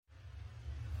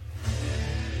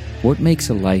What makes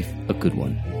a life a good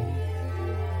one?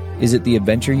 Is it the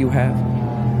adventure you have?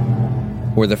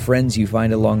 Or the friends you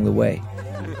find along the way?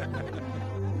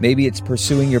 Maybe it's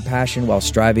pursuing your passion while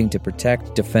striving to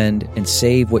protect, defend, and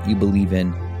save what you believe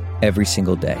in every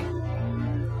single day.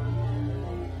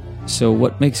 So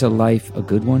what makes a life a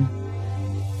good one?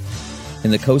 In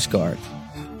the Coast Guard,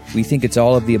 we think it's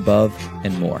all of the above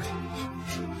and more.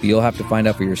 But you'll have to find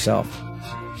out for yourself.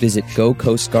 Visit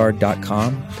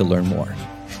gocoastguard.com to learn more.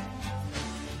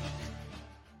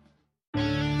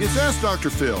 It's Ask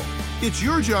Dr. Phil. It's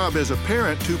your job as a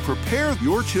parent to prepare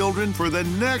your children for the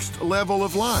next level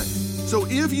of life. So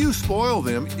if you spoil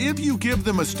them, if you give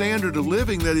them a standard of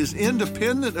living that is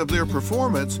independent of their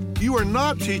performance, you are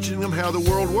not teaching them how the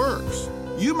world works.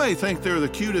 You may think they're the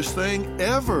cutest thing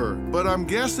ever, but I'm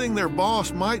guessing their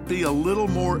boss might be a little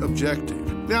more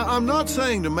objective. Now, I'm not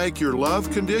saying to make your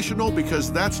love conditional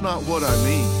because that's not what I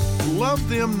mean. Love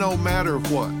them no matter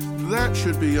what. That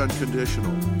should be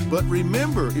unconditional. But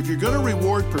remember, if you're going to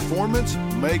reward performance,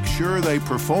 make sure they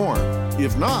perform.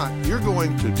 If not, you're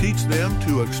going to teach them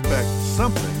to expect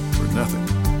something for nothing.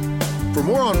 For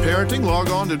more on parenting, log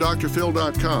on to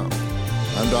drphil.com.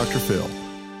 I'm Dr. Phil.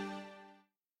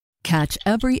 Catch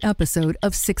every episode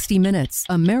of 60 Minutes,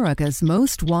 America's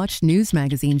most watched news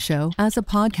magazine show, as a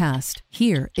podcast.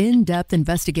 Hear in-depth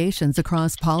investigations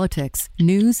across politics,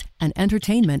 news, and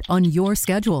entertainment on your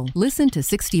schedule. Listen to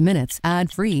 60 Minutes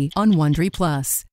ad-free on Wondery Plus.